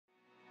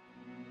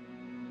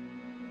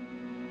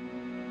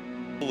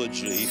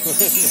eulogy.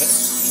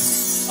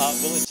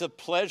 Well, it's a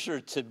pleasure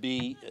to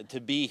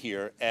be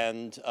here,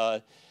 and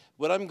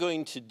what I'm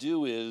going to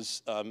do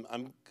is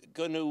I'm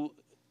going to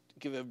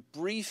give a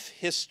brief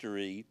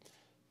history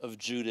of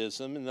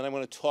Judaism, and then I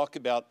want to talk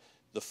about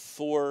the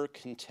four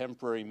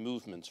contemporary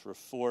movements: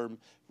 Reform,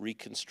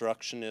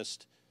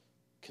 Reconstructionist,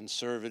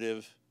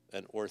 Conservative,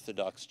 and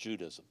Orthodox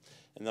Judaism.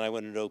 And then I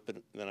want to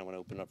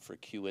open up for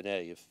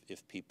Q&A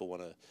if people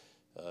want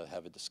to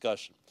have a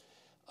discussion.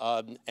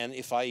 And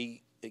if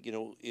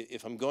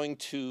I'm going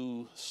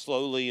too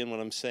slowly and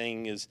what I'm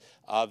saying is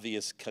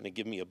obvious, kind of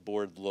give me a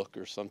bored look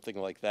or something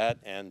like that.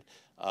 And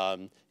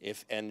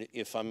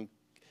if I'm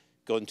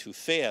going too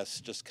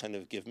fast, just kind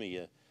of give me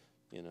a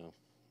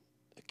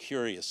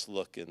curious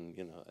look,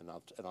 and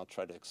I'll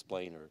try to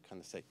explain or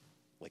kind of say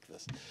like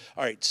this.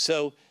 All right,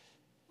 so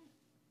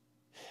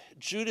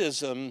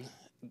Judaism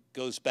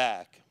goes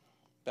back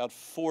about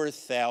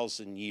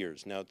 4,000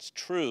 years. Now, it's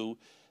true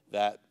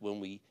that when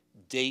we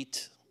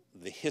date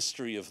the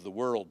history of the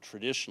world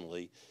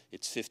traditionally,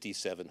 it's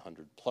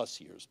 5,700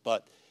 plus years.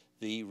 But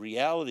the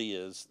reality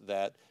is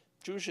that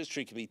Jewish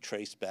history can be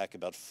traced back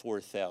about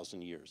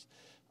 4,000 years.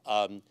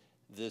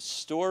 The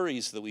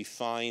stories that we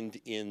find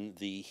in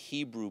the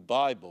Hebrew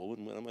Bible,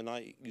 and when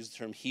I use the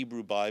term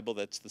Hebrew Bible,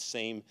 that's the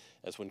same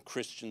as when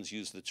Christians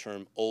use the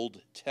term Old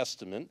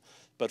Testament.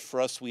 But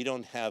for us, we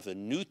don't have a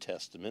New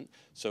Testament.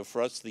 So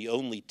for us, the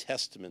only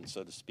testament,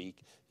 so to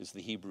speak, is the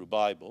Hebrew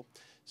Bible.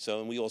 So,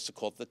 and we also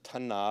call it the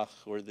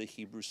Tanakh, or the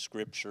Hebrew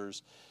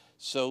Scriptures.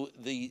 So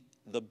the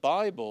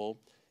Bible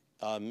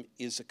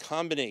is a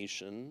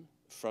combination,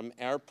 from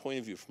our point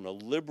of view, from a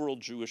liberal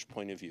Jewish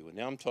point of view. And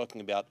now I'm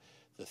talking about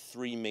the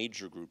three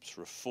major groups: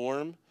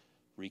 Reform,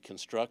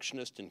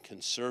 Reconstructionist, and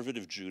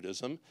Conservative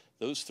Judaism.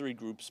 Those three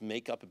groups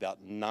make up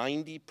about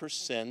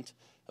 90%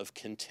 of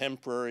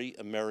contemporary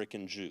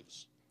American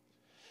Jews.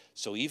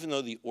 So even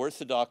though the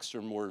Orthodox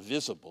are more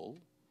visible,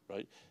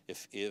 right?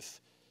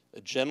 If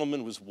a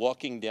gentleman was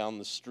walking down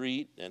the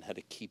street and had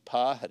a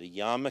kippah, had a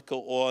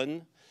yarmulke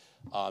on,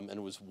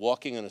 and was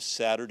walking on a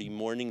Saturday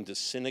morning to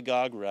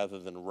synagogue rather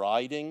than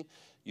riding,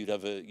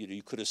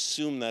 you could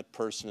assume that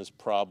person is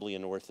probably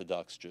an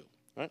Orthodox Jew,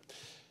 right?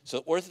 So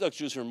Orthodox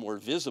Jews are more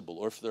visible,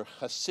 or if they're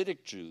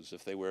Hasidic Jews,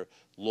 if they wear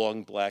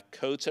long black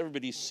coats.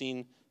 Everybody's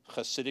seen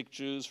Hasidic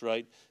Jews,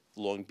 right?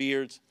 Long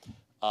beards.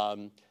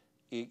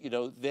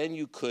 Then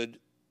you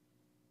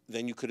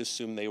could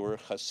assume they were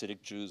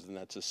Hasidic Jews, and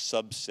that's a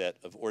subset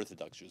of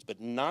Orthodox Jews.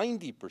 But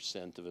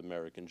 90% of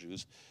American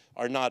Jews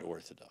are not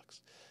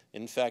Orthodox.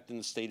 In fact, in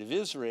the state of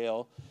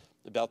Israel,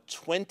 about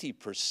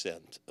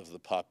 20% of the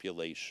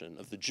population,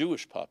 of the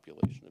Jewish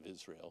population of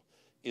Israel,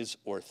 is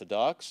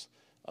Orthodox,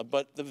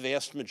 but the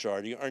vast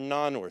majority are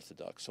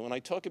non-Orthodox. So when I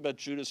talk about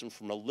Judaism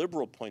from a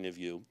liberal point of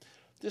view,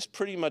 this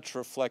pretty much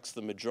reflects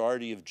the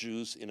majority of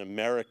Jews in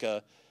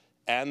America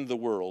and the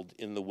world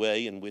in the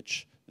way in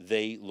which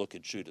they look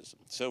at Judaism.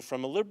 So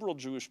from a liberal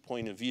Jewish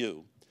point of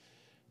view,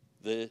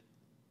 the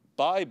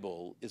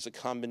Bible is a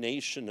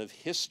combination of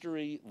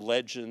history,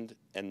 legend,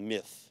 and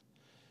myth.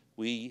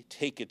 We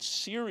take it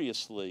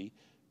seriously,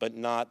 but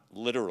not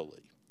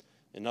literally.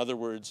 In other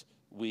words,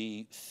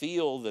 we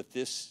feel that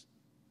this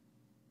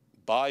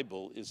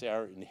Bible is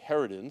our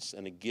inheritance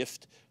and a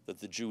gift that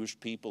the Jewish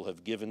people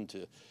have given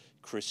to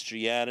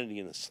Christianity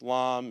and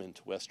Islam and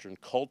to Western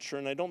culture.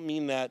 And I don't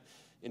mean that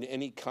in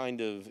any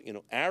kind of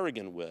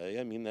arrogant way.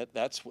 I mean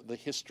that's what the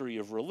history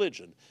of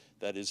religion.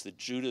 That is, that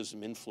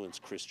Judaism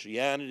influenced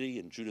Christianity,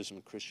 and Judaism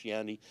and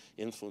Christianity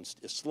influenced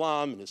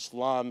Islam, and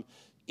Islam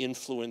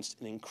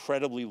influenced an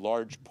incredibly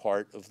large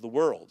part of the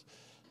world.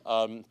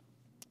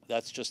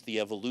 That's just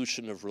the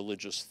evolution of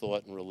religious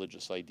thought and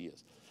religious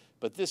ideas.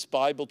 But this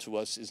Bible to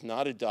us is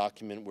not a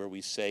document where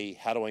we say,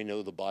 how do I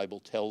know the Bible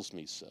tells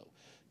me so?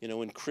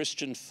 When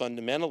Christian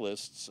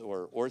fundamentalists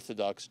or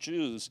Orthodox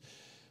Jews,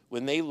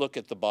 when they look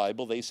at the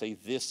Bible, they say,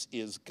 this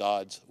is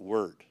God's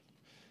word.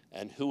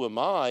 And who am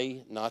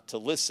I not to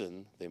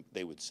listen,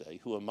 they would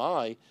say, who am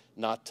I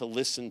not to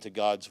listen to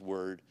God's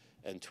word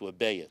and to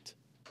obey it,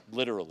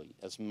 literally,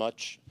 as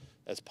much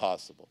as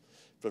possible?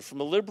 But from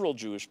a liberal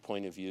Jewish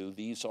point of view,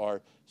 these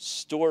are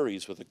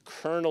stories with a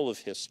kernel of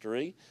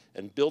history,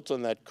 and built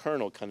on that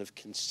kernel, kind of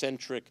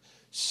concentric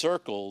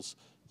circles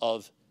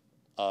of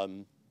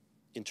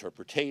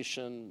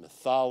interpretation,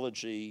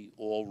 mythology,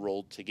 all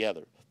rolled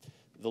together.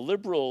 The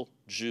liberal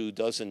Jew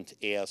doesn't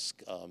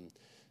ask,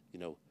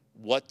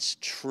 what's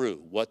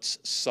true, what's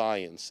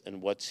science,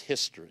 and what's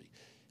history.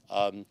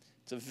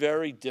 It's a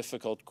very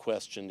difficult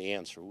question to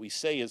answer. What we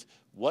say is,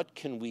 what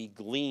can we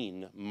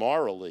glean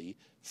morally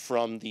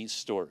from these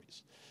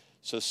stories?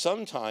 So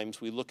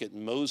sometimes we look at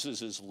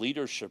Moses'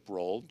 leadership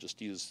role, just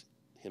to use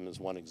him as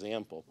one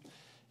example,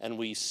 and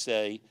we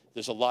say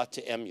there's a lot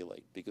to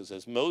emulate, because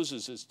as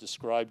Moses is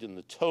described in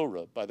the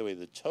Torah, by the way,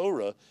 the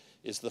Torah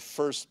is the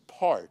first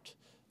part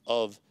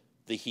of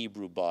the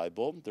Hebrew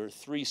Bible. There are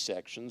three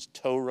sections: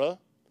 Torah,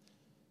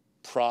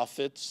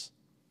 prophets,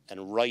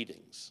 and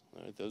writings.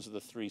 Right? Those are the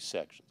three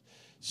sections.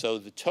 So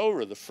the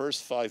Torah, the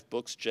first 5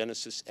 books,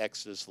 Genesis,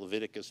 Exodus,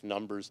 Leviticus,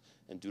 Numbers,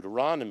 and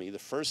Deuteronomy, the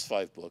first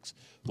 5 books,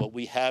 what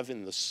we have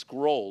in the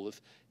scroll,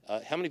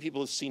 how many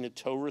people have seen a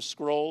Torah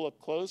scroll up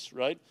close,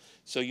 right?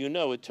 So you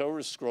know a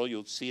Torah scroll,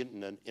 you'll see it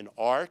in an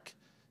ark,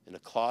 in a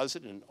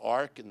closet, an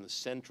ark in the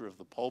center of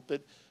the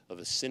pulpit of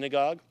a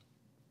synagogue.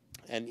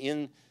 And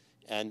in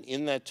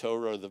that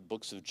Torah are the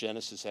books of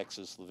Genesis,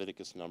 Exodus,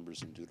 Leviticus,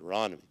 Numbers, and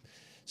Deuteronomy.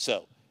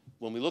 So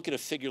when we look at a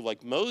figure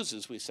like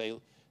Moses, we say,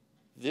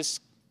 this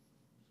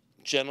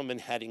gentleman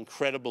had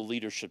incredible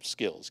leadership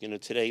skills. You know,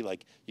 today,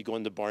 like, you go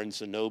into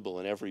Barnes & Noble,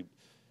 and every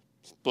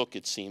book,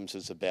 it seems,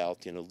 is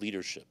about, you know,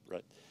 leadership,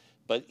 right?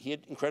 But he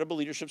had incredible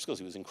leadership skills.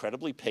 He was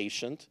incredibly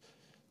patient.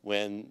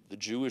 When the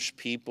Jewish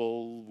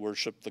people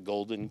worshiped the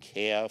golden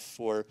calf,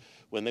 or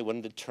when they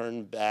wanted to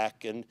turn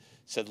back and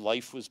said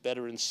life was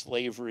better in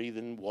slavery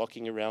than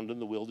walking around in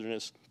the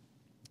wilderness,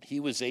 he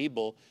was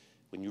able,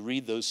 when you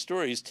read those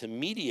stories, to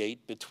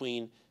mediate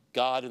between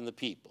God and the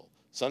people.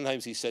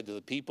 Sometimes he said to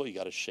the people, you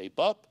got to shape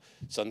up.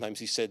 Sometimes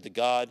he said to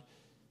God,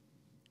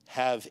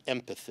 have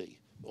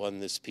empathy on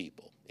this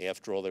people.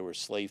 After all, they were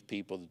slave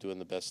people, they're doing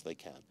the best they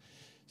can.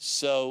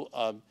 So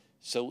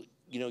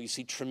you know, you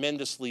see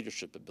tremendous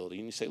leadership ability.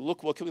 And you say,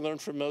 look, what can we learn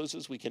from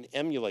Moses? We can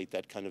emulate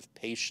that kind of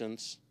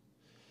patience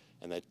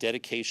and that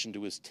dedication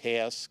to his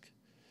task.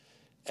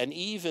 And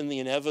even the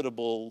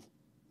inevitable,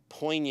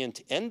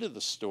 poignant end of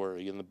the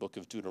story in the book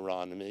of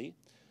Deuteronomy,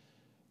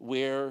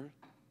 where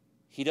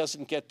he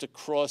doesn't get to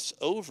cross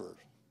over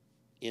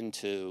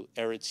into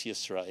Eretz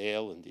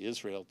Yisrael, into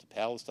Israel, to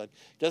Palestine.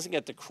 He doesn't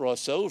get to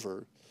cross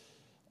over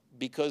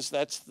because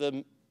that's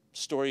the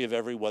story of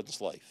everyone's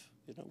life.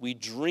 You know, we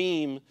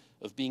dream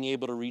of being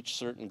able to reach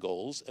certain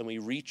goals, and we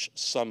reach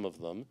some of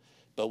them,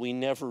 but we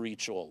never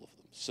reach all of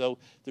them. So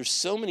there's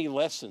so many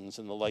lessons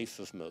in the life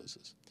of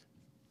Moses.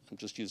 I'm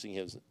just using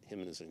him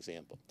as an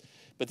example.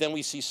 But then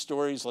we see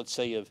stories, let's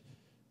say, of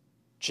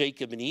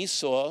Jacob and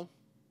Esau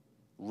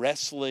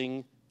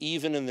wrestling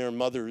even in their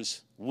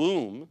mother's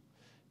womb,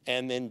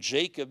 and then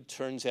Jacob,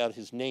 turns out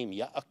his name,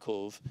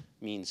 Yaakov,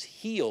 means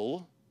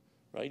heel,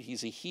 right?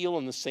 He's a heel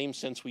in the same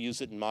sense we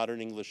use it in modern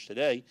English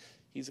today.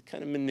 He's a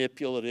kind of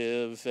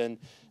manipulative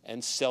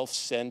and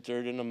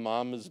self-centered and a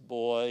mama's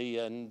boy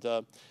and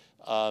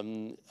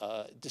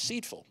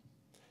deceitful.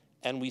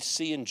 And we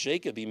see in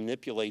Jacob, he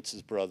manipulates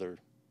his brother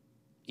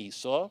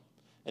Esau,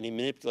 and he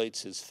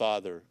manipulates his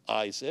father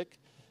Isaac.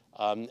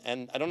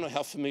 And I don't know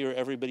how familiar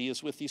everybody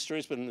is with these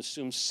stories, but I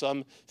assume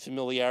some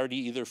familiarity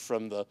either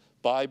from the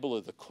Bible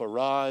or the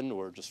Quran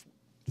or just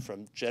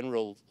from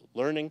general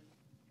learning.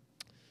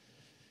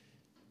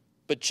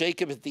 But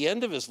Jacob, at the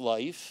end of his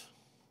life,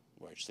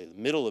 or I should say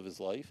the middle of his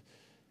life,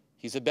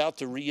 he's about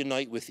to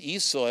reunite with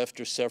Esau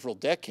after several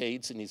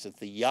decades, and he's at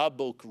the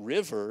Yabok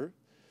River,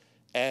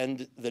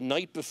 and the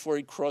night before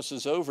he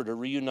crosses over to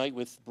reunite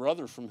with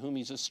brother from whom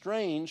he's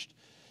estranged,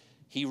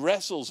 he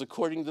wrestles,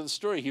 according to the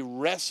story, he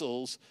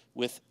wrestles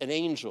with an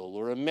angel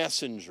or a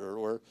messenger,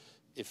 or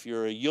if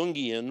you're a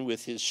Jungian,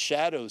 with his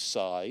shadow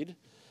side,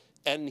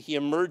 and he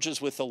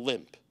emerges with a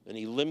limp, and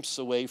he limps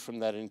away from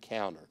that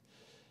encounter.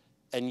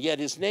 And yet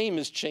his name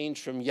is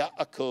changed from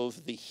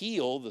Yaakov, the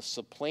heel, the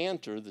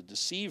supplanter, the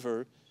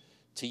deceiver,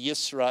 to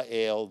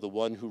Yisrael, the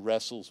one who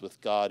wrestles with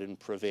God and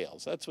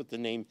prevails. That's what the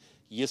name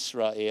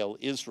Yisrael,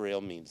 Israel,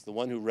 means, the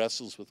one who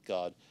wrestles with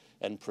God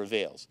and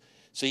prevails.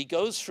 So he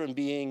goes from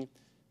being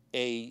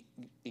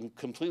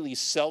completely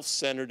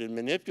self-centered and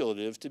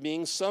manipulative to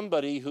being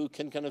somebody who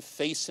can kind of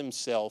face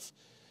himself.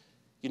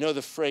 You know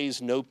the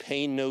phrase, no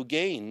pain, no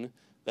gain?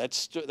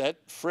 That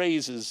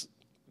phrase is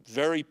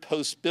very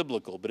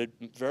post-biblical, but it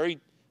very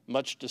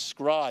much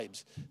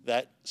describes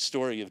that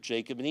story of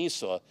Jacob and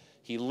Esau.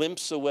 He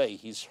limps away,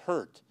 he's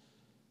hurt,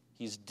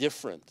 he's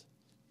different,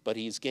 but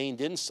he's gained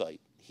insight.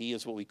 He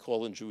is what we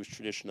call in Jewish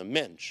tradition a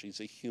mensch.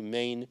 He's a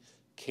humane,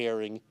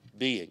 caring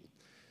being.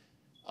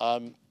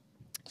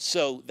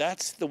 So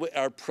that's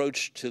our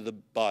approach to the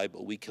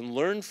Bible. We can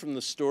learn from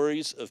the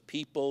stories of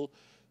people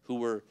who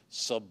were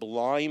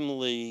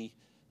sublimely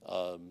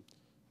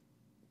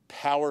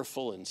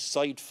powerful,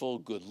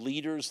 insightful, good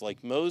leaders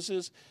like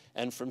Moses,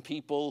 and from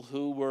people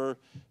who were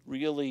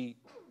really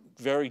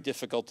very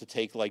difficult to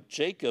take like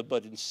Jacob,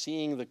 but in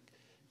seeing the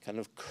kind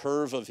of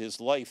curve of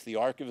his life, the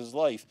arc of his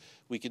life,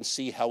 we can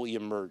see how he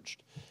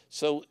emerged.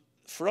 So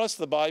for us,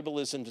 the Bible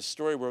isn't a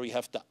story where we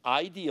have to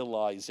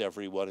idealize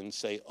everyone and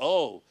say,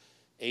 oh,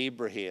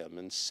 Abraham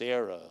and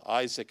Sarah,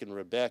 Isaac and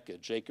Rebekah,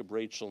 Jacob,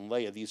 Rachel, and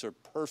Leah, these are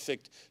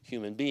perfect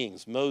human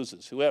beings,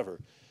 Moses, whoever.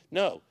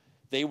 No,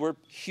 they were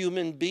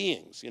human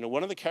beings. You know,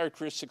 one of the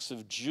characteristics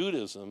of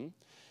Judaism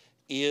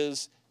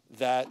is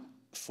that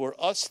for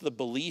us, the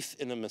belief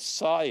in a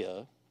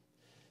Messiah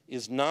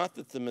is not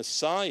that the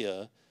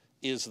Messiah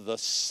is the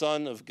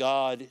Son of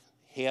God,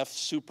 half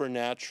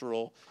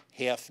supernatural,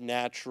 half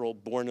natural,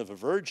 born of a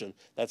virgin.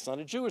 That's not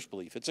a Jewish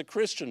belief. It's a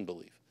Christian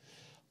belief.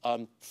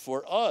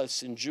 For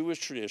us, in Jewish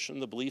tradition,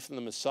 the belief in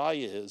the Messiah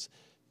is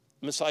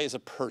a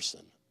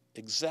person,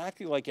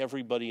 exactly like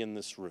everybody in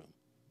this room,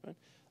 right?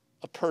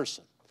 A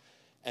person.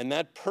 And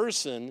that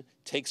person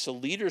takes a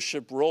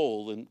leadership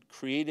role in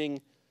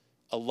creating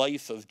a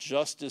life of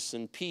justice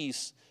and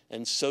peace,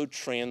 and so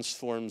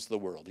transforms the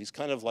world. He's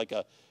kind of like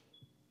a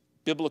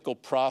biblical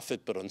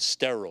prophet, but on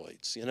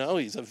steroids, you know?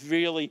 He's a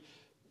really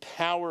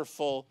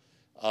powerful,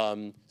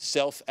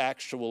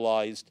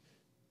 self-actualized,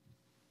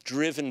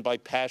 driven by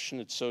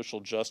passionate social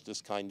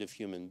justice kind of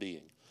human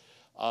being.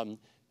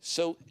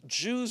 So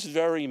Jews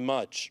very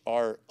much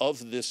are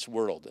of this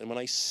world. And when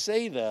I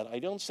say that, I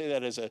don't say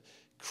that as a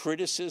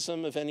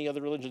criticism of any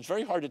other religion. It's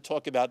very hard to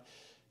talk about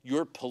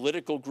your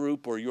political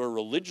group or your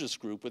religious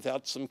group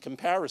without some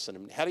comparison. I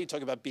mean, how do you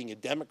talk about being a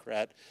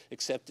Democrat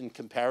except in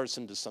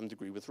comparison to some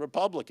degree with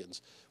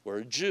Republicans, or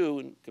a Jew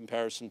in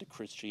comparison to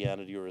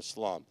Christianity or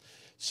Islam?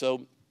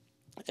 So,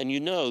 and you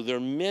know, there are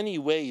many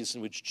ways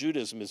in which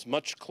Judaism is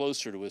much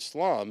closer to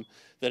Islam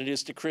than it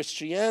is to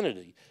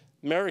Christianity.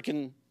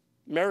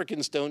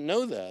 Americans don't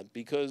know that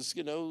because,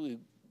 you know,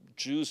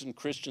 Jews and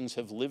Christians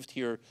have lived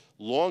here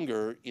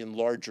longer in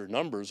larger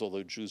numbers,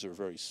 although Jews are a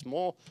very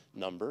small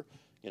number.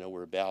 You know,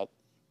 we're about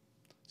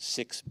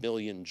 6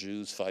 million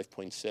Jews,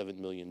 5.7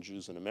 million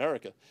Jews in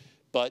America.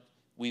 But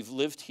we've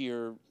lived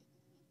here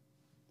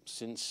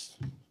since,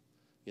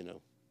 you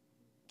know,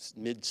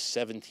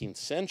 mid-17th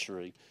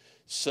century.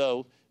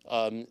 So,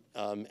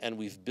 and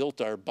we've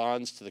built our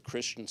bonds to the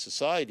Christian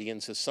society.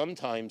 And so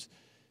sometimes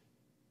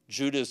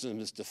Judaism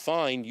is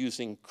defined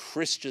using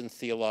Christian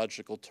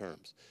theological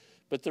terms.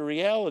 But the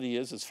reality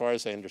is, as far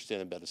as I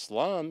understand about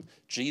Islam,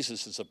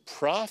 Jesus is a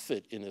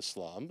prophet in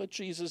Islam, but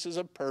Jesus is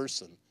a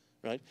person,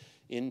 right?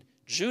 In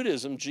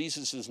Judaism,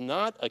 Jesus is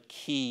not a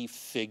key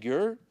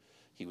figure.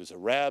 He was a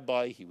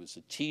rabbi, he was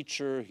a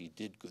teacher, he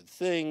did good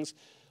things,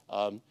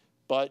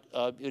 but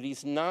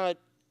he's not,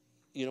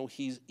 you know,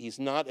 he's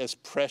not as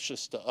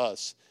precious to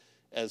us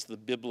as the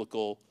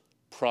biblical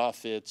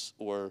prophets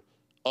or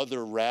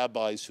other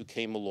rabbis who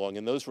came along,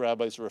 and those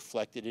rabbis are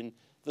reflected in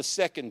the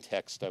second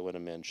text I want to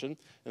mention,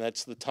 and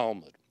that's the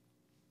Talmud.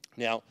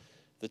 Now,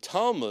 the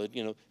Talmud,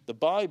 you know, the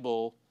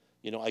Bible,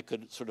 you know, I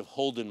could sort of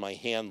hold in my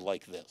hand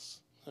like this.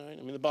 All right?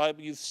 I mean, the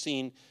Bible, you've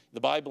seen, the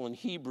Bible in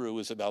Hebrew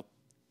is about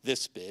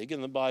this big,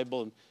 and the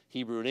Bible in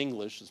Hebrew and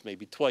English is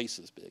maybe twice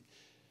as big.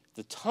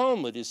 The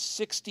Talmud is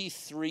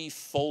 63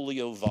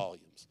 folio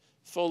volumes.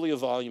 Folio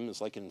volume is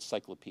like an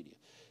encyclopedia.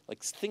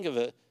 Like, think of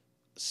a,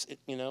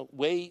 you know,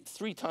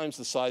 3 times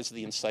the size of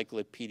the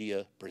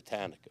Encyclopedia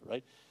Britannica,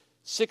 right?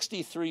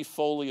 63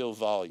 folio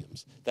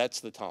volumes. That's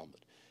the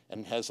Talmud.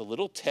 And it has a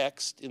little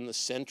text in the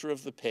center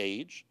of the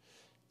page,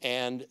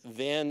 and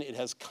then it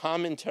has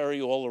commentary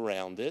all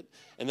around it,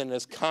 and then it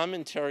has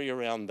commentary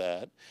around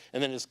that,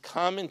 and then there's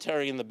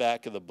commentary in the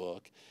back of the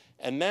book.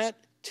 And that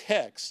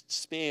text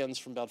spans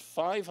from about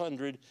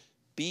 500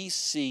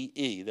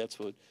 BCE. That's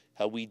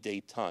how we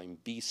date time,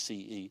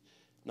 BCE,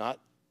 not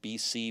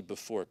BC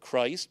before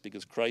Christ,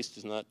 because Christ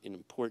is not an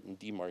important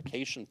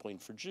demarcation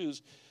point for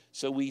Jews.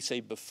 So we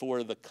say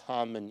before the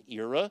Common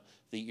Era,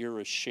 the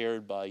era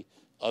shared by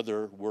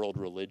other world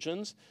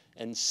religions,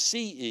 and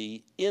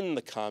CE in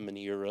the Common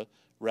Era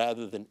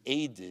rather than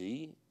AD,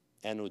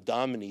 Anno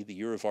Domini, the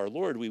year of our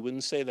Lord. We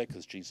wouldn't say that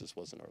because Jesus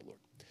wasn't our Lord.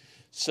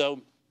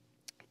 So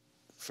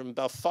from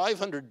about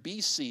 500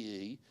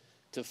 BCE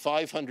to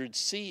 500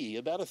 CE,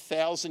 about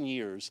 1,000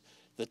 years,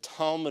 the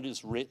Talmud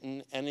is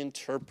written and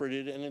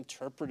interpreted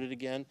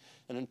again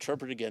and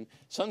interpreted again.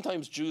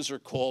 Sometimes Jews are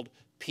called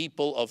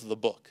people of the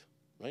book.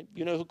 Right?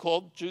 You know who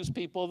called Jews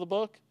people of the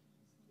book?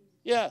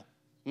 Yeah.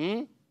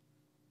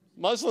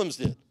 Muslims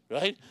did,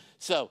 right?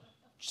 So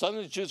some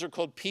of the Jews are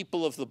called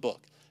people of the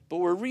book. But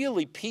we're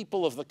really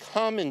people of the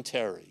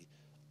commentary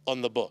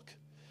on the book.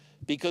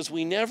 Because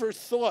we never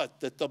thought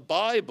that the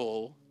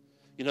Bible,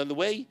 you know, the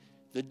way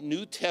the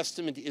New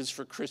Testament is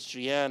for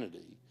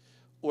Christianity,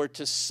 or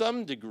to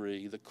some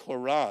degree the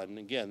Quran,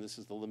 again, this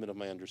is the limit of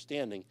my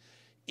understanding,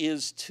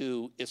 is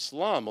to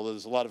Islam, although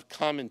there's a lot of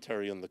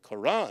commentary on the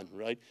Quran,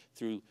 right,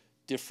 through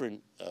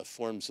different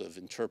forms of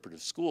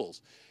interpretive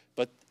schools.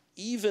 But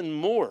even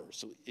more,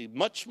 so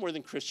much more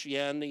than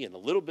Christianity and a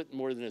little bit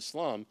more than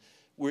Islam,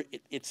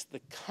 it's the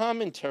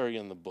commentary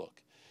on the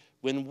book.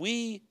 When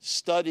we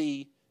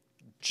study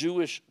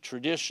Jewish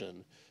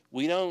tradition,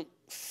 we don't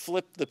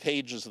flip the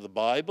pages of the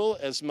Bible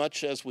as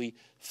much as we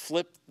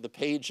flip the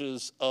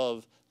pages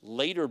of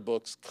later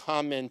books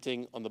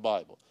commenting on the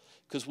Bible.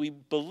 Because we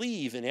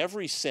believe in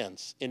every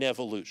sense in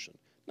evolution,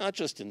 not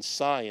just in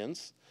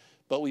science,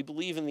 but we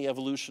believe in the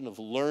evolution of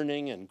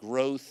learning and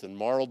growth and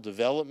moral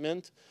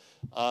development.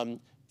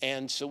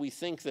 And so we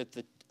think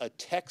that a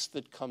text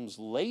that comes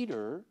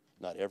later,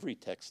 not every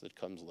text that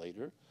comes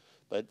later,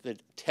 but the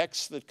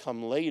texts that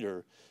come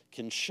later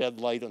can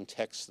shed light on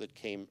texts that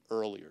came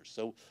earlier.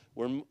 So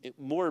we're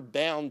more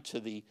bound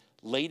to the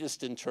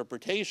latest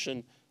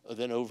interpretation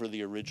than over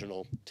the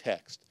original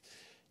text.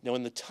 Now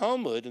in the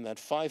Talmud, in that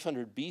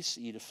 500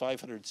 BCE to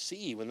 500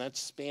 CE, when that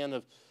span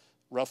of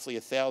roughly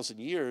 1,000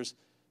 years,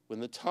 when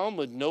the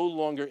Talmud no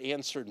longer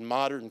answered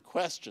modern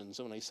questions,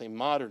 and when I say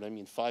modern, I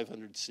mean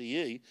 500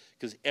 CE,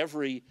 because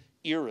every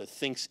era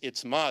thinks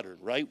it's modern,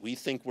 right? We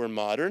think we're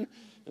modern.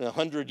 In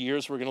 100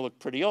 years, we're going to look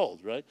pretty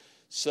old, right?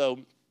 So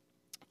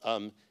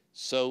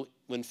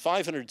when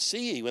 500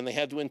 CE, when they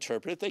had to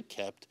interpret it, they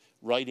kept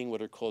writing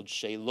what are called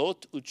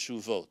shelot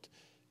utshuvot,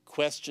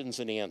 questions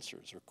and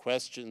answers, or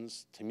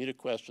questions, Talmudic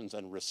questions,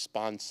 and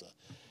responsa.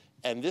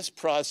 And this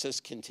process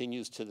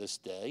continues to this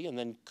day. And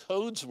then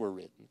codes were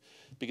written,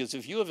 because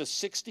if you have a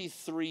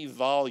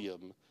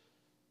 63-volume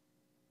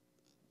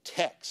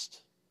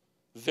text,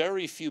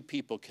 very few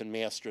people can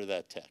master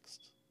that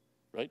text,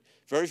 right?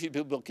 Very few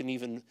people can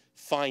even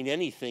find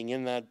anything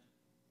in that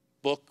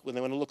book when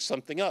they want to look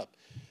something up.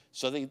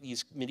 So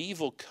these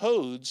medieval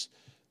codes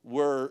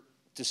were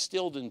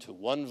distilled into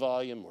 1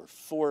 volume or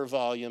 4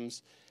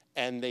 volumes,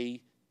 and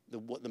the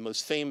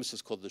most famous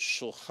is called the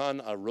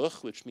Shulchan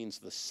Aruch, which means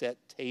the set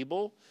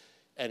table,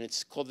 and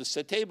it's called the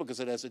set table because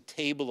it has a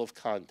table of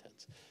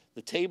contents.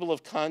 The table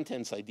of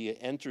contents idea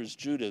enters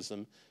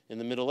Judaism in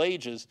the Middle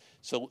Ages,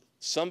 so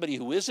somebody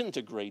who isn't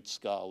a great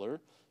scholar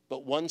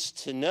but wants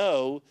to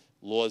know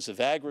laws of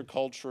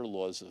agriculture,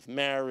 laws of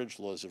marriage,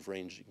 laws of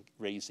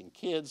raising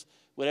kids,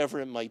 whatever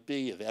it might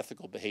be, of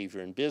ethical behavior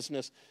in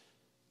business,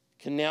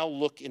 can now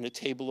look in a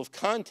table of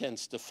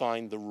contents to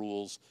find the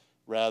rules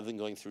rather than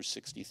going through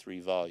 63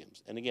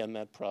 volumes. And again,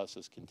 that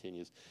process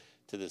continues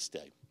to this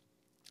day.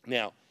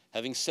 Now,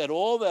 having said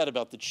all that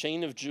about the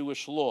chain of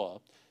Jewish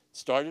law,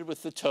 started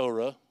with the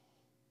Torah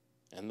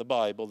and the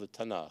Bible, the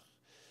Tanakh,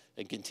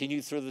 and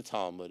continued through the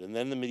Talmud, and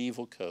then the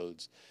medieval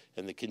codes,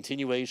 and the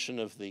continuation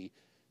of the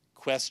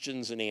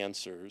questions and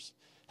answers.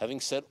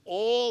 Having said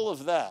all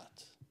of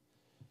that,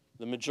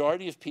 the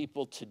majority of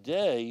people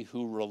today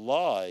who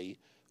rely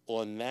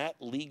on that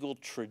legal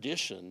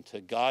tradition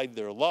to guide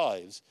their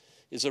lives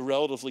is a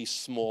relatively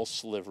small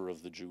sliver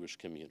of the Jewish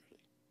community.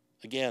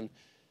 Again,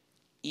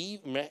 do you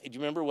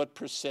remember what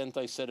percent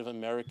I said of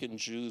American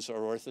Jews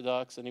are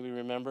Orthodox? Anybody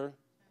remember?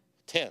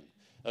 10,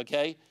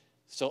 okay?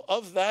 So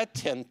of that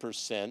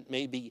 10%,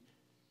 maybe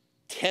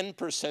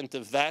 10%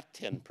 of that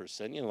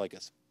 10%, you know, like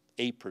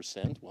 8%,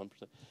 1%,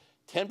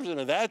 10%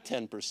 of that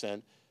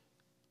 10%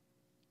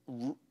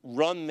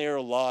 run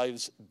their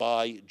lives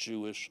by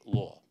Jewish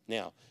law.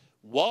 Now,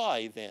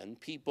 why then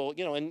people,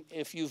 you know, and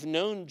if you've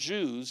known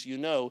Jews, you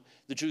know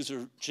the Jews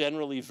are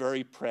generally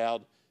very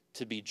proud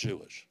to be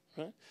Jewish,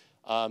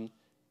 right?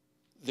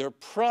 Their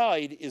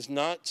pride is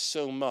not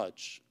so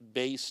much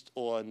based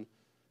on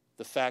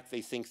the fact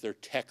they think their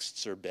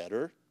texts are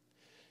better.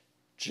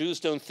 Jews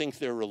don't think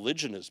their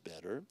religion is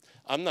better.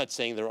 I'm not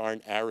saying there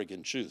aren't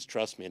arrogant Jews.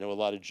 Trust me, I know a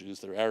lot of Jews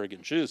that are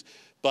arrogant Jews.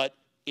 But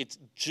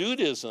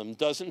Judaism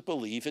doesn't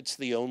believe it's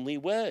the only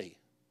way.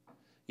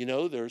 You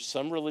know, there are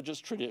some religious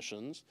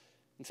traditions,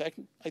 in fact,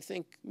 I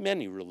think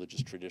many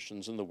religious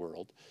traditions in the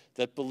world,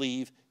 that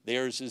believe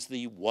theirs is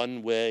the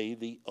one way,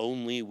 the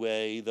only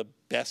way, the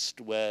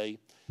best way.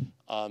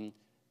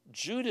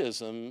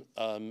 Judaism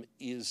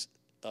is,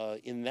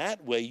 in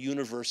that way,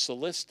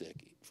 universalistic.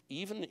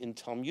 Even in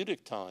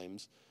Talmudic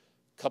times,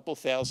 a couple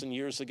thousand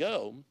years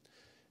ago,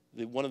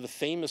 one of the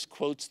famous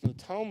quotes in the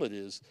Talmud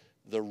is,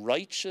 "The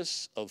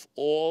righteous of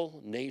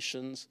all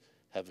nations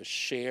have a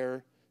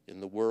share in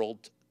the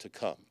world to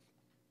come."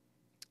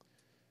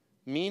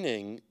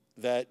 Meaning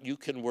that you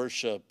can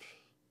worship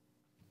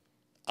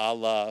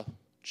Allah,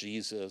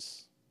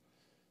 Jesus,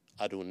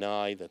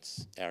 Adonai,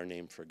 that's our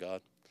name for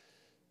God.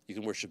 You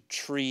can worship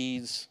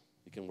trees,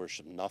 you can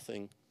worship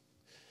nothing.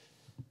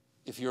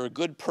 If you're a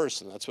good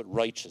person, that's what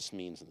righteous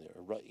means in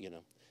there, you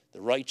know,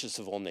 the righteous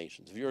of all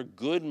nations. If you're a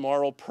good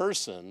moral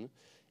person,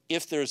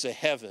 if there's a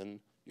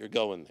heaven, you're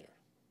going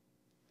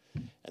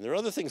there. And there are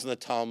other things in the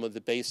Talmud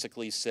that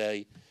basically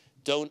say,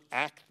 don't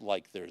act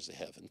like there's a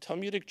heaven.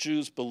 Talmudic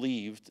Jews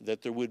believed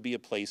that there would be a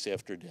place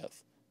after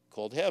death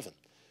called heaven.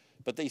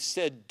 But they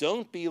said,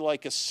 don't be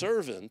like a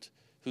servant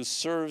who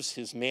serves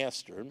his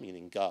master,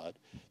 meaning God.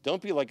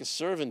 Don't be like a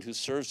servant who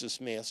serves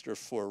his master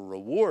for a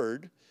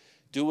reward.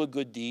 Do a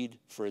good deed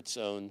for its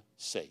own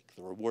sake.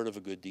 The reward of a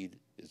good deed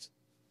is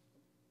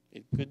a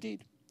good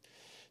deed.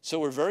 So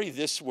we're very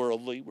this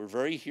worldly. We're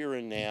very here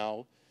and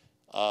now.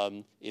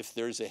 If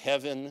there's a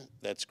heaven,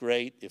 that's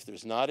great. If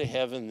there's not a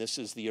heaven, this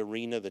is the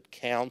arena that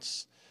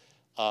counts.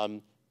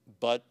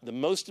 But the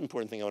most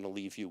important thing I want to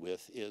leave you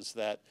with is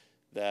that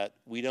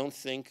we don't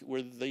think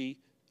we're the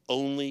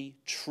only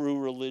true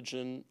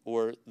religion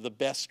or the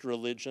best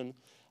religion.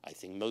 I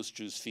think most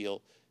Jews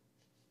feel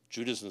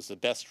Judaism is the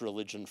best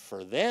religion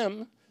for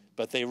them,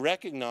 but they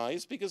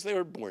recognize, because they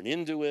were born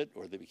into it,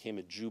 or they became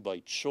a Jew by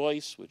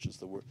choice, which is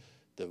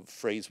the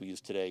phrase we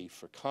use today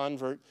for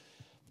convert.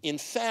 In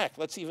fact,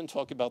 let's even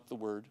talk about the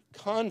word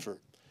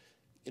convert.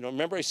 You know,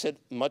 remember I said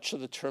much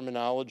of the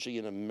terminology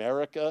in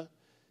America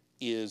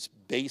is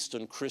based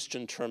on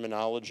Christian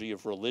terminology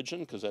of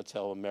religion, because that's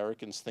how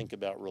Americans think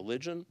about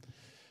religion.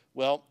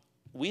 Well,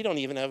 we don't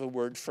even have a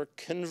word for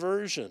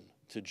conversion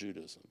to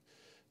Judaism.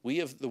 We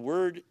have the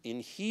word in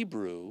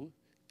Hebrew,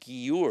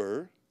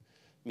 giur,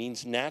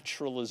 means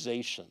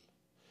naturalization.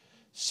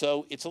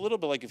 So it's a little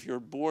bit like if you're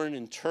born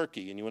in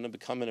Turkey and you want to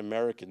become an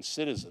American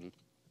citizen,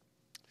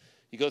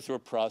 you go through a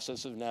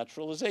process of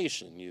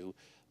naturalization. You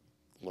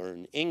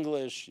learn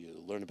English,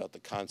 you learn about the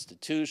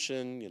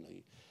Constitution, you know,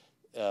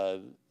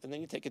 and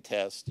then you take a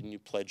test and you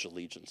pledge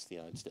allegiance to the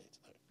United States.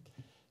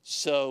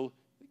 So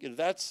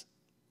that's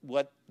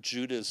what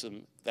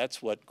Judaism,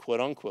 that's what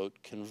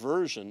quote-unquote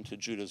conversion to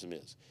Judaism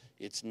is.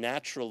 It's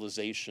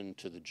naturalization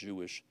to the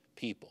Jewish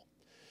people.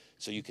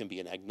 So you can be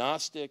an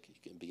agnostic, you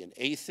can be an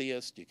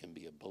atheist, you can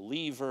be a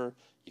believer,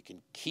 you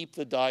can keep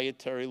the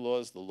dietary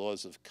laws, the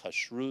laws of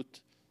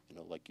kashrut,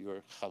 like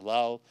your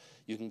halal.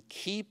 You can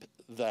keep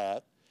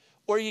that,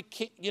 or you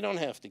don't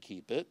have to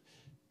keep it.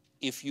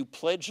 If you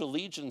pledge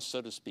allegiance,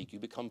 so to speak, you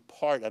become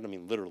part, I don't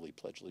mean literally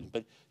pledge allegiance,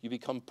 but you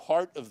become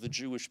part of the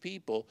Jewish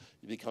people,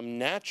 you become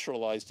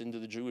naturalized into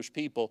the Jewish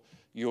people,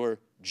 you're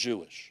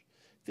Jewish.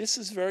 This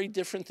is very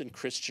different than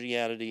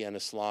Christianity and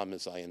Islam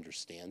as I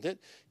understand it.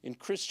 In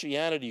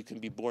Christianity, you can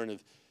be born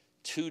of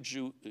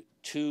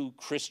two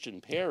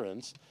Christian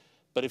parents,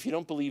 but if you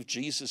don't believe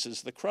Jesus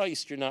is the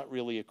Christ, you're not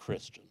really a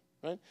Christian,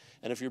 right?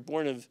 And if you're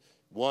born of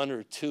one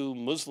or two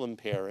Muslim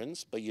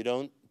parents, but you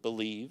don't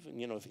believe, and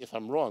if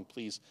I'm wrong,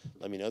 please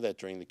let me know that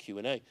during the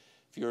Q&A.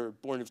 If you're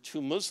born of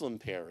two Muslim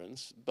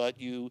parents, but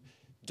you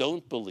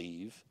don't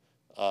believe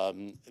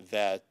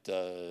that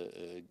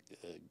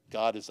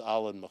God is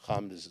Allah and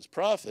Muhammad is his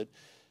prophet,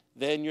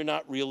 then you're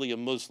not really a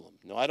Muslim.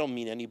 No, I don't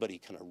mean anybody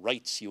kind of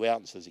writes you out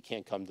and says you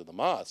can't come to the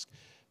mosque,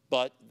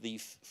 but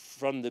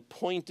from the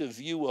point of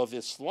view of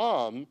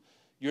Islam,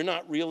 you're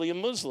not really a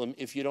Muslim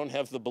if you don't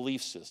have the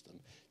belief system.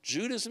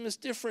 Judaism is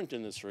different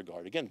in this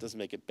regard. Again, it doesn't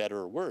make it better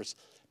or worse,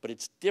 but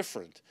it's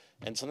different.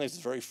 And sometimes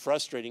it's very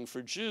frustrating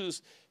for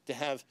Jews to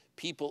have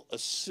people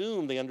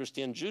assume they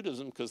understand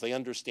Judaism because they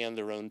understand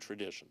their own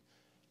tradition.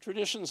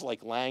 Traditions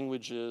like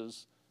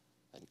languages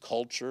and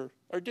culture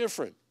are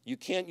different. You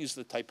can't use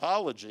the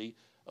typology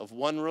of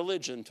one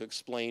religion to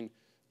explain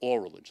all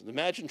religions.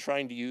 Imagine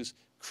trying to use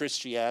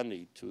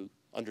Christianity to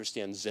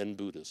understand Zen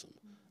Buddhism.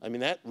 I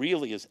mean, that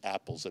really is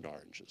apples and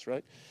oranges,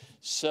 right?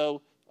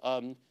 So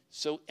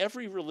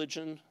every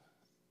religion,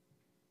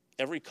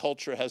 every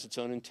culture has its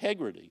own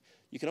integrity.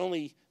 You can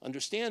only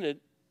understand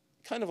it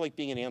kind of like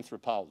being an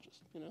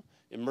anthropologist,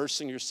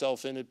 immersing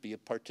yourself in it, be a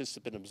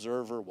participant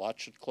observer,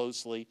 watch it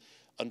closely,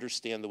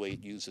 understand the way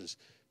it uses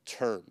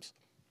terms.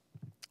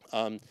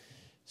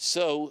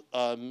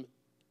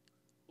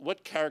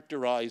 What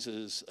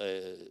characterizes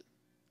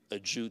a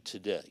Jew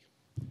today?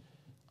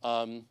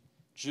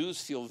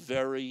 Jews feel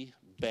very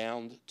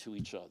bound to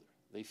each other.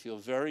 They feel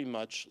very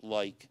much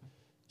like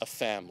a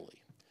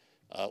family.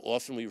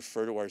 Often we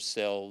refer to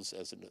ourselves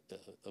as an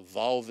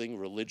evolving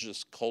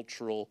religious,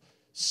 cultural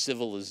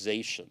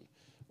civilization,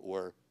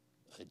 or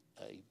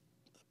a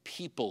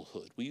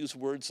peoplehood. We use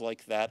words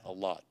like that a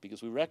lot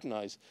because we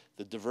recognize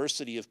the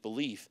diversity of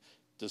belief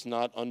does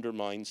not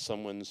undermine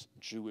someone's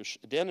Jewish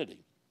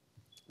identity.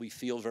 We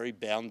feel very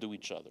bound to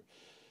each other.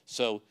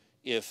 So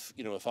if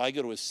I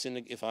go to a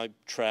synagogue, if I'm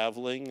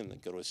traveling and I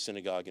go to a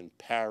synagogue in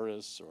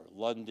Paris or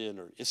London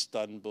or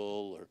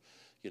Istanbul or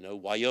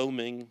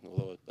Wyoming,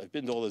 although I've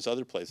been to all those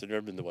other places, I've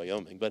never been to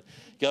Wyoming, but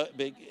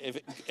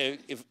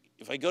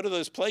if I go to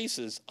those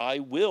places, I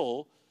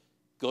will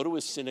go to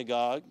a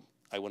synagogue.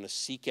 I want to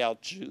seek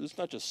out Jews,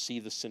 not just see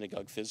the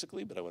synagogue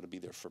physically, but I want to be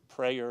there for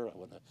prayer.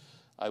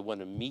 I want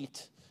to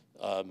meet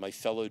my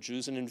fellow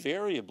Jews, and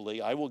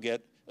invariably I will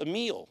get a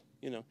meal.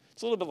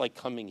 It's a little bit like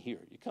coming here.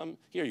 You come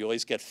here, you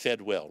always get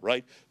fed well,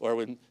 right? Or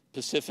when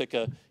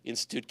Pacifica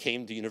Institute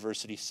came to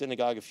University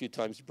Synagogue a few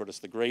times, he brought us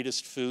the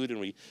greatest food, and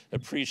we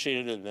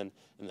appreciated it. And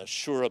the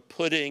shura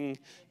pudding,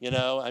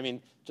 I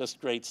mean,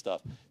 just great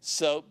stuff.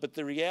 So, but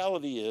the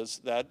reality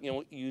is that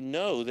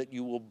that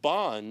you will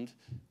bond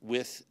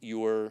with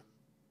your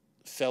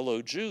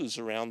fellow Jews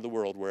around the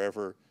world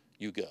wherever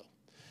you go.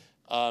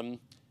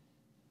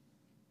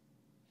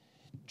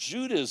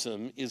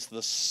 Judaism is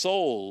the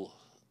soul,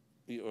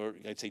 or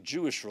I'd say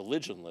Jewish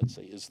religion, let's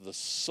say, is the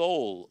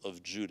soul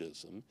of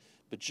Judaism,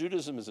 but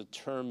Judaism is a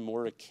term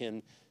more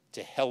akin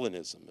to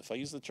Hellenism. If I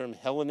use the term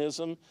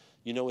Hellenism,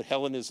 you know what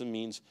Hellenism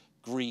means: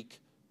 Greek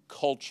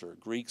culture,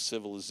 Greek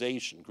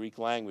civilization, Greek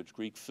language,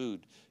 Greek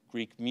food,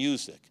 Greek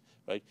music,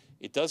 right?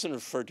 It doesn't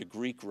refer to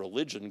Greek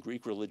religion.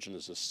 Greek religion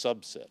is a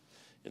subset.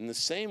 In the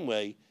same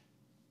way,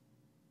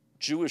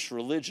 Jewish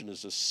religion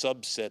is a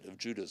subset of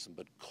Judaism,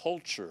 but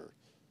culture,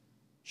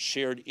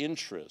 shared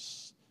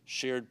interests,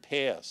 shared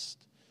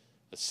past,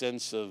 a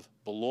sense of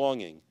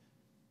belonging,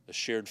 a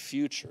shared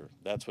future,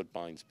 that's what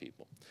binds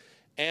people.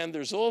 And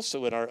there's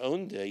also, in our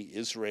own day,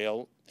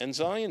 Israel and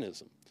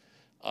Zionism.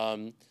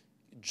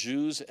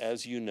 Jews,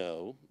 as you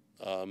know,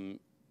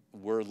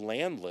 were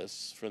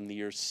landless from the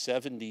year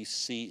 70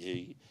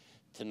 CE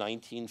to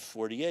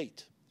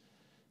 1948.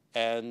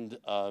 And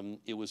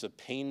it was a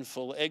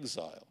painful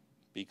exile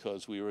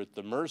because we were at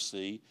the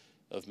mercy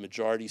of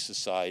majority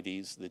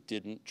societies that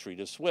didn't treat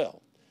us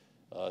well.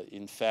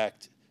 In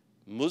fact,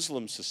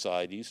 Muslim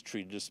societies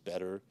treated us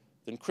better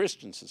than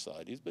Christian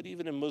societies, but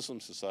even in Muslim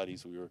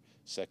societies, we were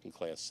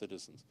second-class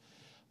citizens.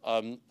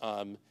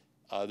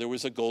 There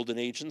was a golden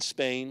age in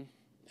Spain,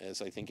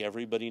 as I think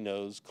everybody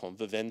knows,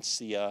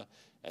 convivencia,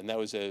 and that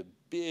was a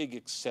big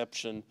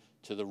exception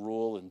to the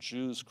rule, and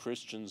Jews,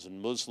 Christians,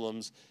 and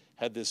Muslims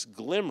had this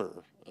glimmer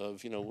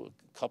of, a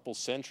couple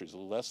centuries, a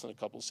little less than a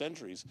couple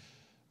centuries,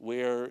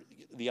 where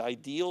the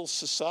ideal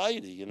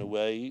society, in a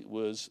way,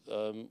 was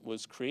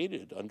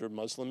created under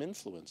Muslim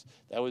influence.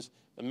 That was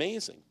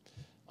amazing,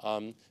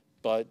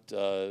 but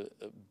that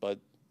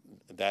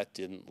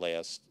didn't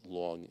last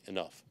long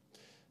enough.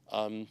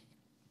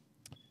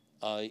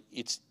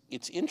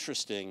 It's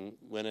interesting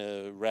when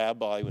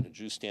a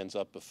Jew stands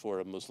up before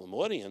a Muslim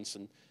audience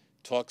and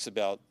talks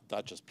about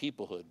not just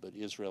peoplehood, but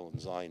Israel and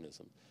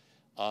Zionism.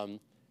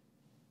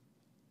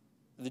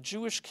 The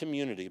Jewish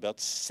community, about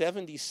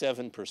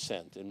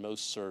 77% in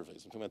most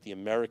surveys, I'm talking about the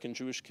American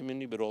Jewish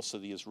community, but also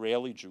the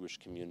Israeli Jewish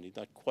community,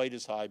 not quite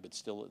as high, but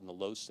still in the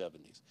low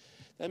 70s.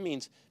 That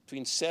means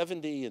between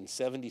 70 and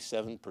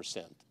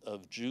 77%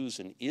 of Jews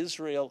in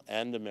Israel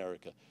and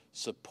America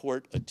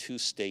support a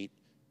two-state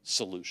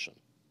solution,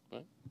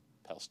 right?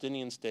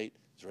 Palestinian state,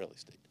 Israeli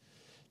state.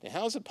 Now,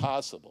 how is it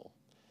possible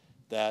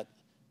that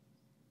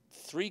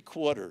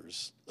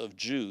 3/4 of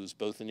Jews,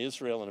 both in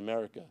Israel and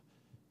America,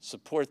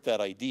 support that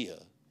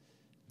idea,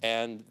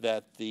 and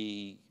that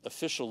the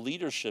official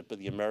leadership of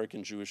the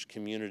American Jewish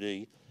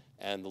community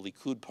and the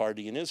Likud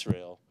party in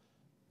Israel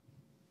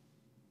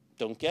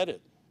don't get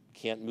it,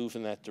 can't move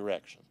in that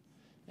direction?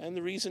 And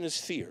the reason is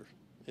fear.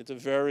 It's a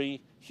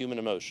very human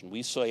emotion.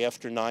 We saw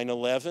after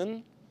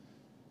 9/11,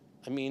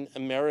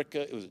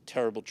 America, it was a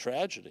terrible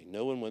tragedy.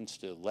 No one wants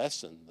to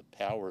lessen the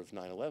power of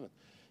 9/11.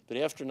 But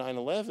after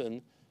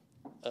 9/11,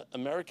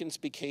 Americans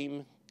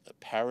became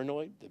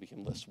paranoid. They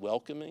became less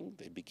welcoming.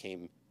 They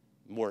became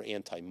more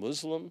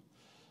anti-Muslim.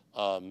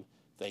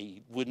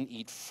 They wouldn't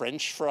eat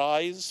French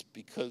fries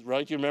because,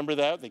 right? You remember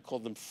that? They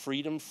called them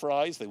freedom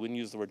fries. They wouldn't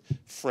use the word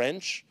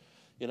French.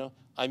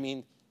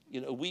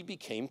 We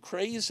became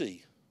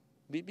crazy.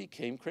 We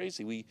became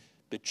crazy. We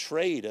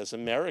betrayed, as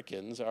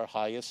Americans, our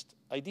highest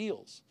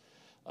ideals.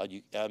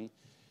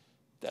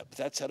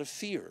 That's out of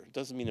fear. It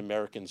doesn't mean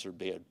Americans are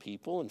bad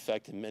people. In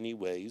fact, in many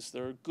ways,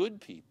 they're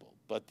good people.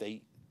 But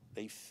they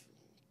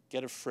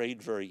get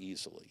afraid very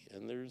easily,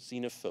 and they're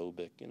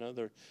xenophobic.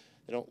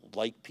 They don't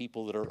like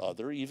people that are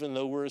other, even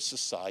though we're a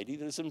society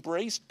that has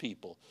embraced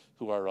people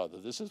who are other.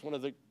 This is one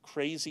of the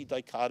crazy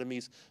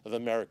dichotomies of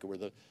America.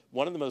 We're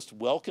one of the most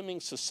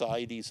welcoming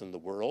societies in the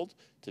world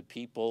to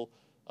people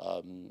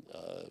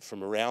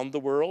from around the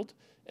world,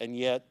 and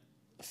yet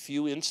a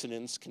few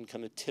incidents can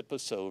kind of tip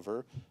us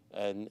over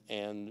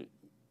and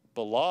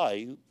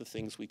belie the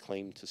things we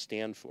claim to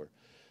stand for.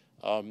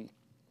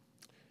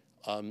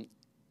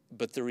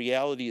 But the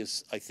reality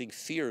is, I think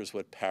fear is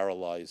what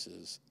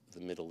paralyzes the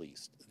Middle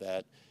East.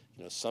 That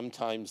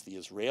sometimes the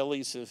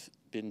Israelis have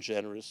been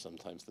generous,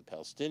 sometimes the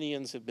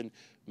Palestinians have been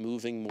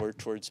moving more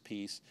towards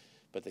peace,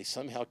 but they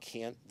somehow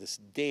can't, this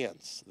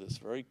dance, this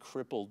very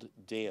crippled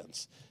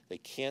dance, they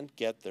can't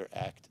get their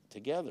act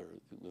together.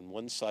 When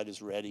one side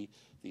is ready,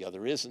 the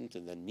other isn't,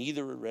 and then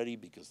neither are ready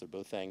because they're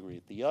both angry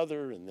at the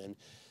other, and then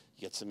you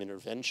get some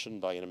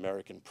intervention by an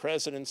American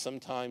president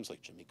sometimes,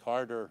 like Jimmy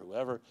Carter or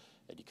whoever,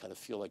 and you kind of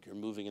feel like you're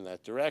moving in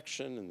that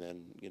direction, and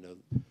then,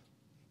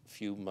 a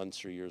few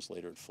months or years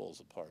later, it falls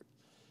apart.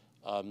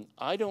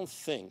 I don't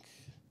think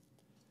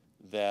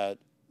that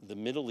the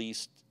Middle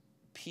East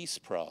peace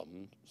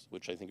problems,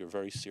 which I think are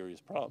very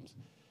serious problems,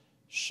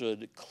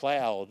 should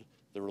cloud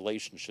the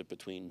relationship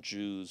between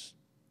Jews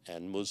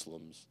and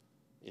Muslims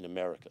in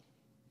America.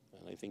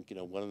 And I think,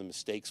 one of the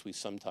mistakes we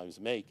sometimes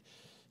make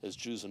as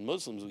Jews and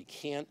Muslims, we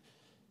can't,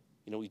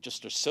 we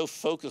just are so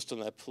focused on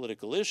that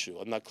political issue.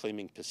 I'm not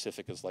claiming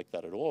Pacifica's like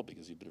that at all,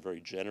 because you've been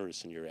very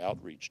generous in your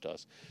outreach to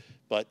us.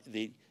 But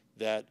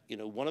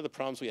one of the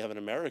problems we have in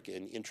America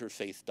in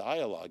interfaith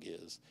dialogue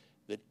is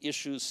that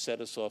issues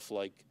set us off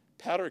like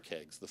powder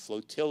kegs. The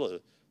flotilla,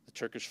 the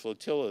Turkish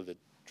flotilla that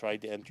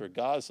tried to enter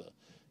Gaza,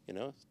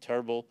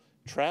 terrible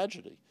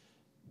tragedy.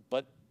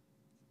 But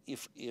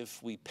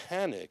if we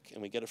panic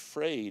and we get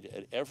afraid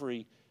at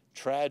every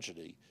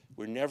tragedy,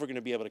 we're never going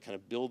to be able to kind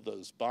of build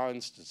those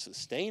bonds to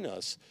sustain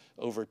us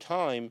over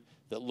time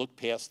that look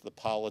past the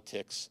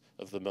politics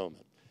of the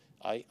moment.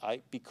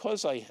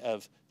 Because I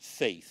have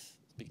faith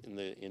in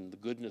the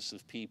goodness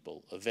of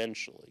people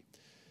eventually,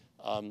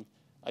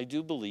 I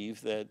do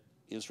believe that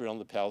Israel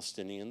and the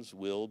Palestinians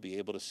will be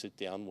able to sit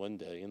down one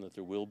day, and that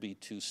there will be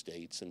two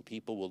states, and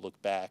people will look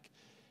back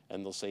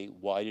and they'll say,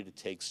 why did it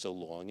take so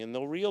long? And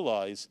they'll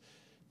realize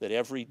that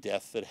every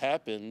death that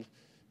happened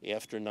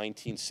after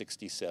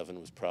 1967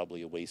 was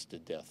probably a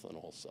wasted death on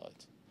all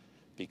sides,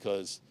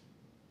 because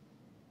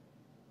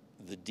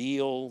the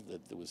deal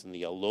that was in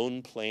the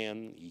Alon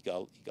plan,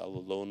 Yigal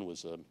Alon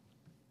was a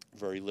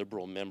very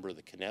liberal member of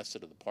the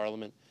Knesset, of the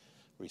parliament,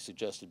 where he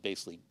suggested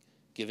basically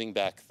giving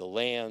back the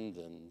land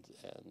and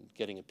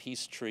getting a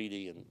peace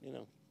treaty. And,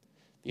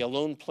 the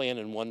Alon plan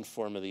in one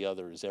form or the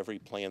other is every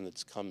plan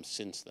that's come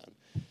since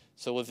then.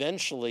 So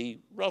eventually,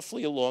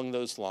 roughly along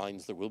those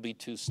lines, there will be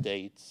two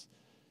states.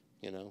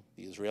 The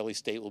Israeli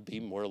state will be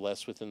more or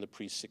less within the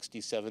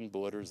pre-67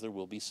 borders. There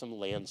will be some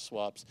land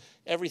swaps.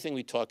 Everything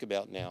we talk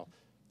about now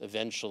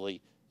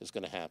eventually is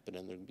going to happen,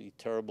 and there'll be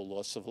terrible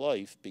loss of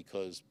life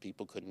because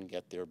people couldn't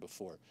get there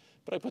before.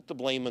 But I put the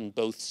blame on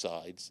both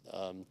sides,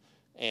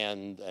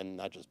 and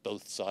not just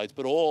both sides,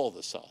 but all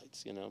the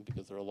sides, you know,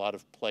 because there are a lot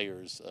of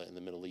players in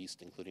the Middle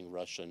East, including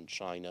Russia and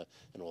China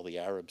and all the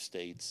Arab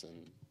states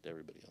and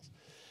everybody else.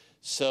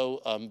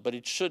 So, but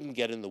it shouldn't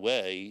get in the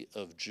way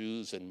of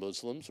Jews and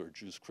Muslims, or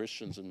Jews,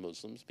 Christians, and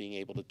Muslims being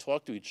able to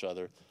talk to each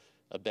other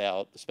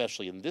about,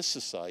 especially in this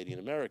society in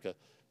America,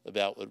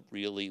 about what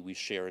really we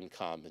share in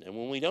common. And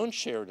when we don't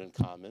share it in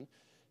common,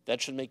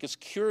 that should make us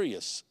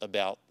curious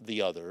about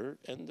the other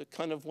and to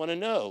kind of want to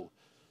know.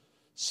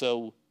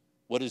 So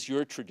what is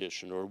your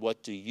tradition, or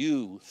what do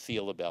you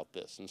feel about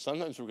this? And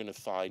sometimes we're going to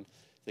find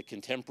that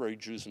contemporary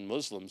Jews and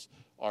Muslims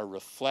are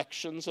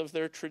reflections of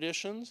their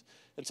traditions,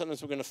 and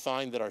sometimes we're going to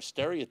find that our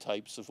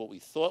stereotypes of what we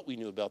thought we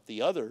knew about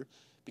the other,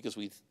 because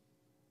we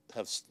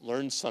have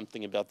learned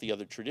something about the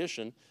other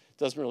tradition,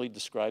 doesn't really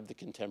describe the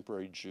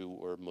contemporary Jew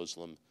or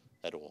Muslim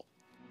at all.